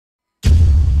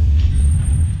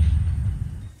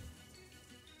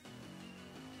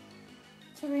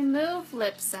remove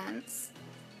lipsense,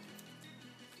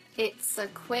 it's a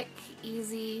quick,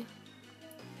 easy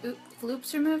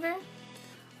loops remover,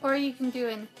 or you can do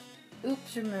an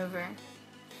oops remover.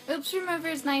 Oops remover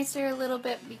is nicer a little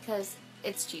bit because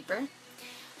it's cheaper.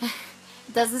 It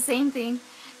does the same thing,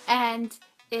 and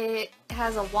it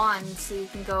has a wand so you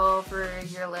can go over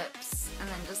your lips and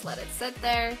then just let it sit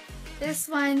there. This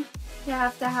one, you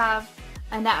have to have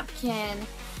a napkin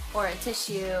or a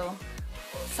tissue,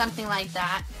 something like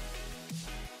that.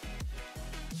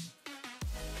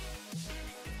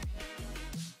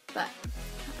 But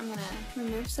I'm gonna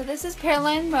remove. So this is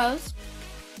Pearline Rose.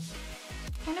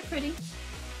 Kind of pretty.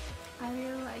 I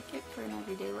really like it for an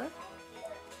everyday look.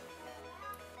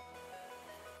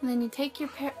 And then you take your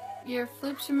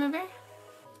floops remover,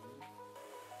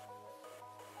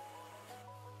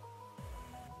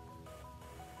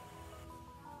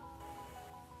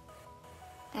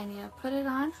 and you put it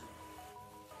on.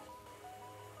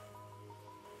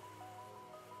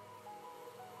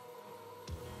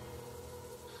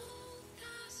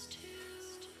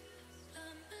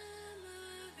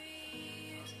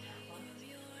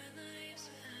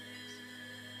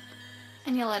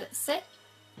 And you let it sit.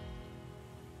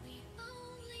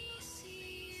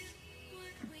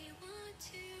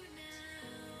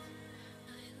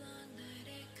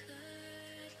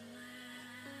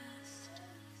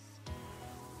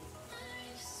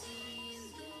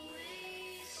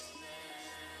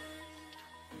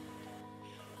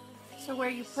 So where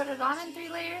you put it on in 3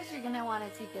 layers, you're going to want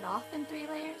to take it off in 3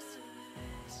 layers.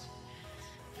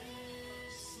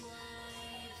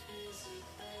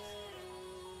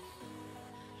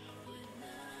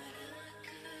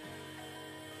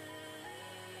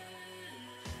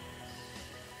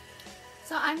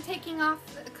 So I'm taking off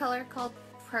a color called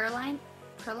Pearline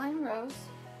Rose.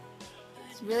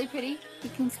 It's really pretty. You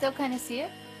can still kind of see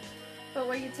it. But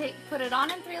where you put it on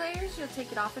in 3 layers, you'll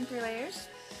take it off in 3 layers.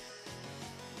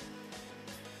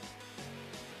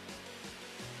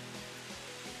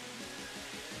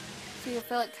 So you'll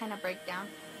feel it kind of break down.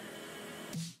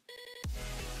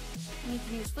 And you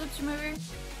can use floops remover.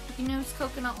 You can use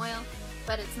coconut oil,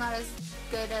 but it's not as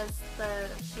good as the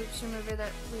floops remover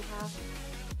that we have.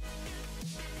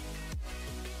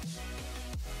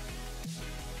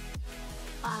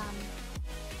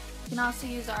 You can also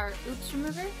use our Ooops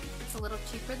remover. It's a little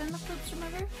cheaper than the floops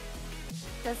remover.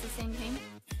 It does the same thing.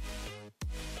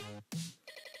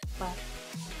 But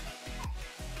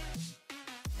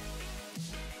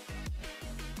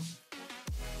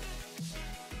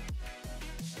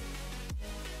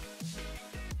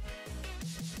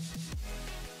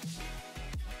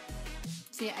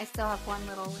see, I still have one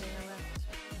little layer left.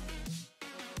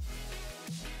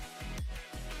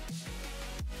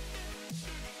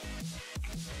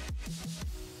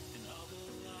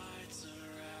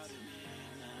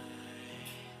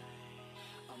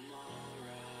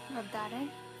 Rub that in,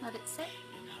 let it sit,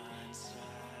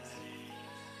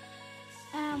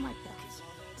 and wipe it off.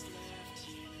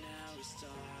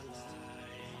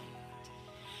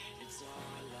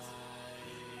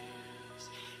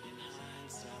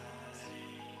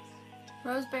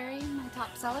 Roseberry, my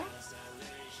top seller.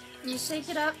 You shake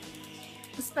it up,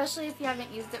 especially if you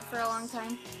haven't used it for a long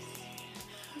time.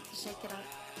 Shake it up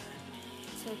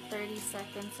to 30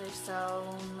 seconds or so,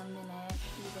 a minute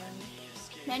even.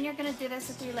 Then you're going to do this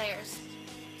in 3 layers.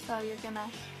 So you're going to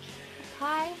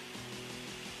apply,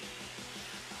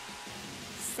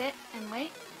 sit and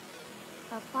wait,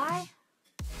 apply,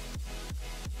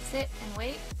 sit and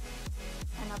wait,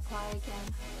 and apply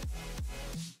again.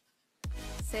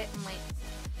 Sit and wait.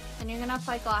 And you're going to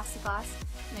apply gloss to gloss.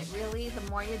 And it really, the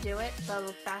more you do it,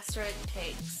 the faster it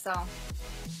takes. So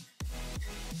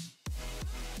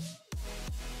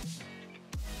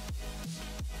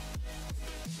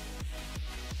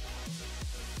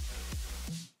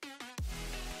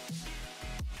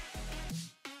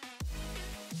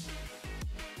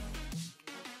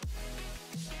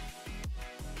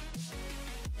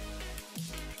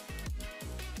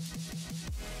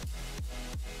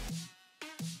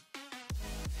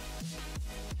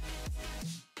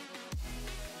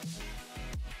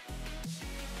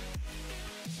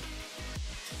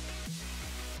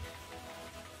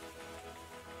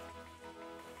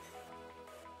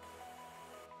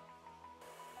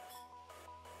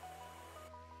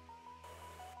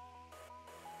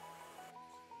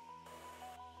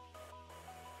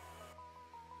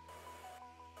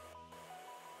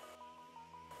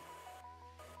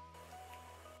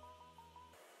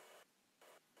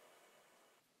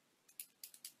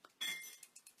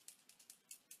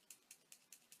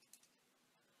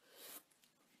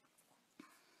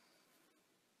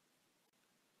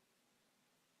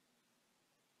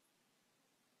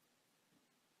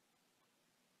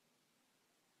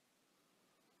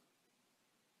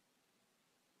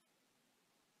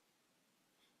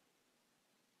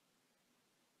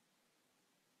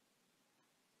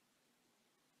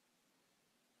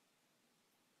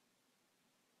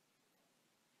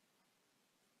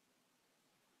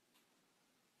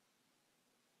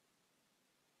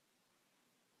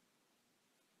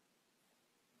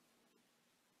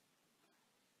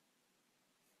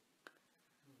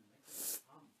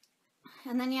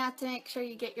And then you have to make sure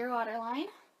you get your waterline.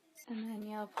 And then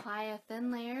you apply a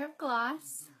thin layer of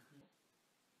gloss.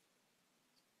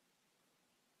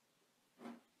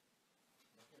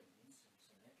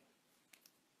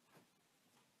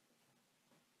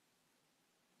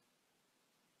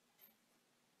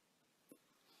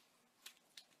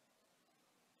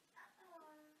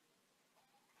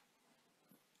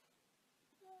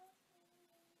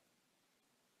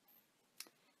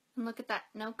 And look at that,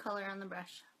 no color on the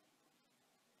brush.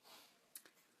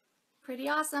 Pretty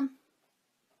awesome.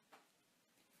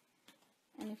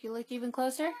 And if you look even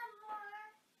closer,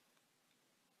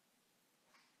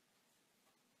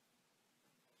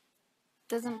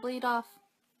 doesn't bleed off.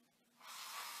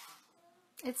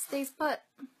 It stays put.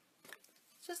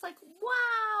 It's just like,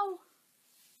 wow!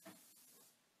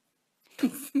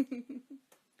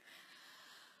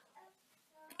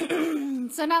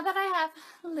 So now that I have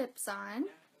lips on,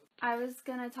 I was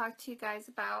going to talk to you guys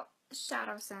about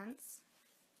shadowsense.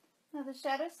 Now the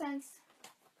shadowsense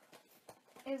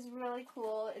is really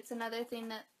cool. It's another thing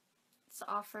that's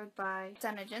offered by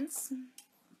Senegence.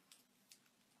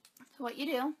 So what you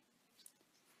do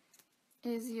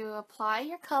is you apply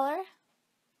your color.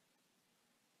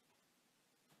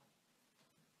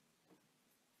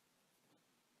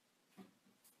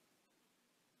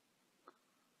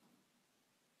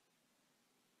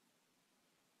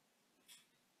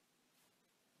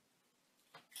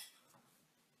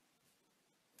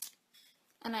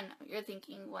 And I know you're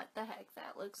thinking, what the heck,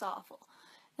 that looks awful.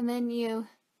 And then you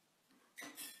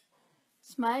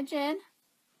smudge in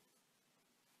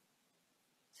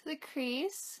to the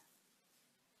crease.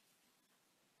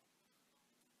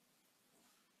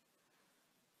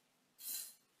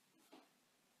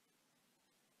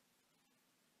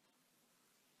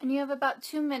 And you have about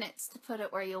 2 minutes to put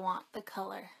it where you want the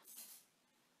color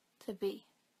to be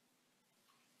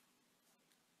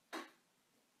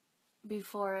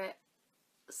before it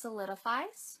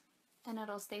solidifies, and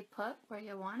it'll stay put where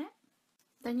you want it.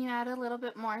 Then you add a little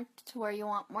bit more to where you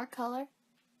want more color.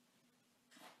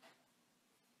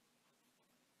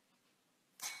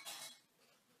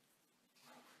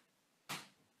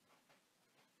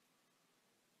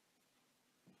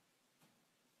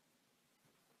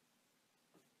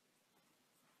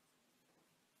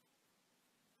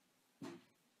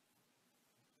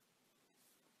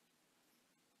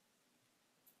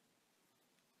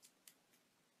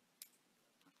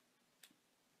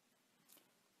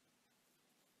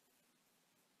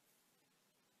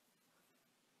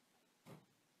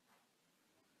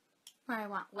 Where I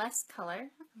want less color,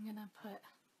 I'm going to put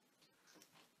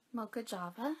Mocha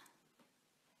Java.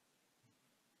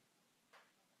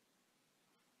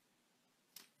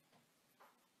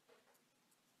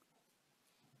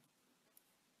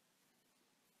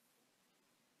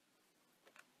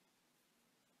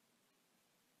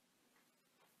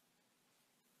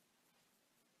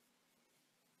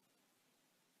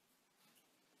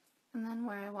 And then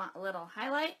where I want a little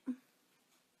highlight,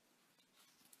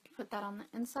 put that on the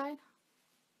inside.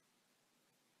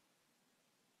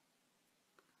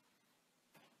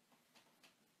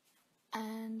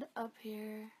 And up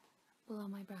here below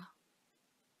my brow.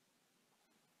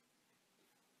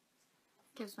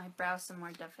 Gives my brow some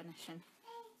more definition.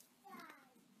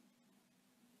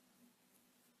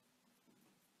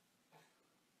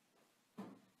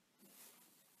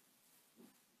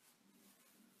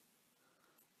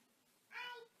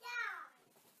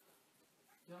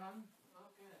 Done?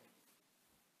 Okay.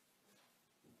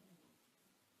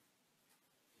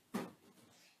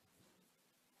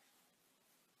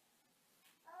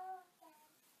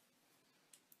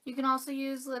 You can also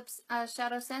use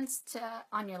shadowsense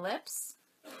on your lips,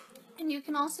 and you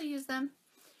can also use them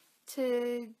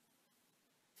to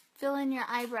fill in your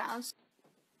eyebrows.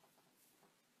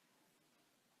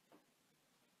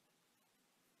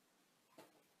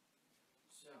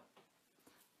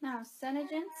 Now,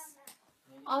 Senegence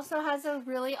also has a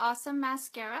really awesome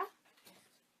mascara.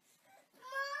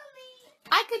 Mommy.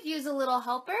 I could use a little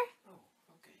helper. Oh,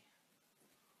 okay.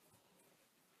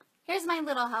 Here's my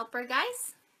little helper,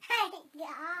 guys.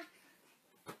 Yeah.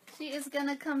 She is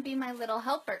gonna come be my little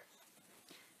helper.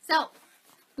 So,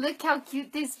 look how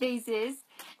cute this face is.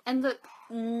 And look.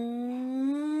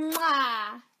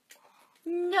 Mwah.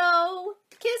 No.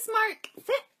 Kiss mark.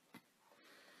 Sit.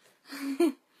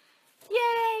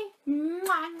 Yay.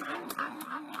 Mwah.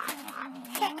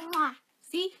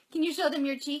 See? Can you show them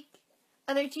your cheek?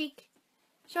 Other cheek?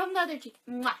 Show them the other cheek.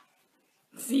 Mwah.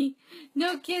 See?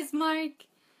 No kiss mark.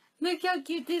 Look how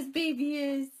cute this baby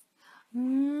is.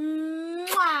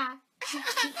 Mwah.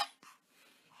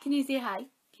 Can you say hi?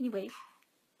 Can you wave?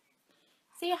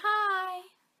 Say hi.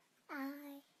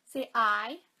 Hi. Say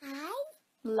I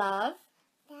love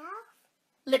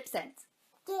lipsense.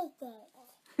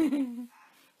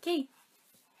 Okay.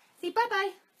 Say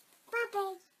bye-bye.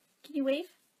 Bye-bye. Can you wave?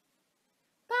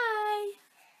 Bye.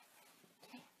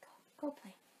 Okay, go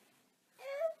play.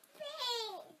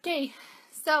 Okay,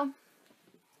 so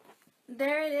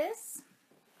there it is.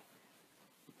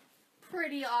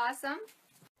 Pretty awesome.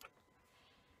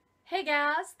 Hey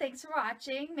gals, thanks for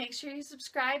watching. Make sure you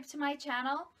subscribe to my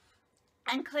channel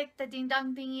and click the ding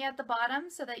dong thingy at the bottom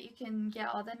so that you can get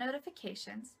all the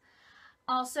notifications.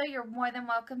 Also, you're more than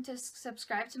welcome to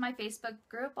subscribe to my Facebook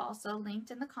group, also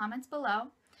linked in the comments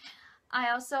below. I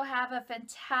also have a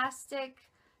fantastic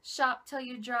Shop Till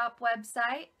You Drop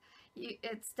website.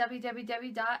 It's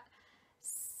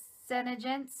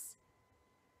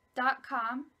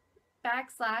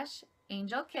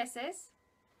www.senegence.com/angelkisses.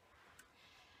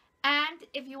 And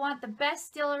if you want the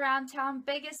best deal around town,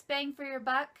 biggest bang for your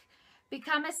buck,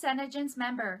 become a senegence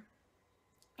member.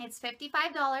 It's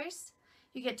 $55.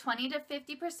 You get 20 to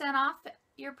 50% off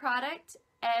your product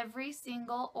every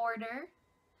single order.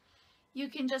 You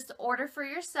can just order for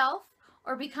yourself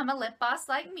or become a lip boss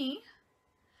like me.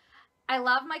 I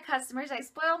love my customers. I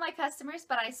spoil my customers,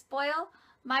 but I spoil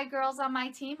my girls on my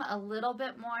team a little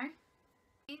bit more.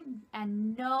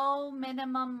 And no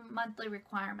minimum monthly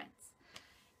requirements.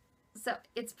 So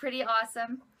it's pretty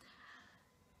awesome.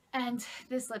 And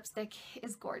this lipstick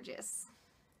is gorgeous.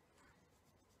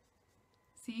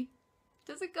 See?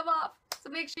 Doesn't come off. So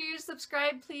make sure you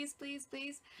subscribe, please, please,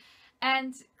 please.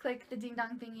 And click the ding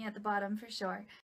dong thingy at the bottom for sure.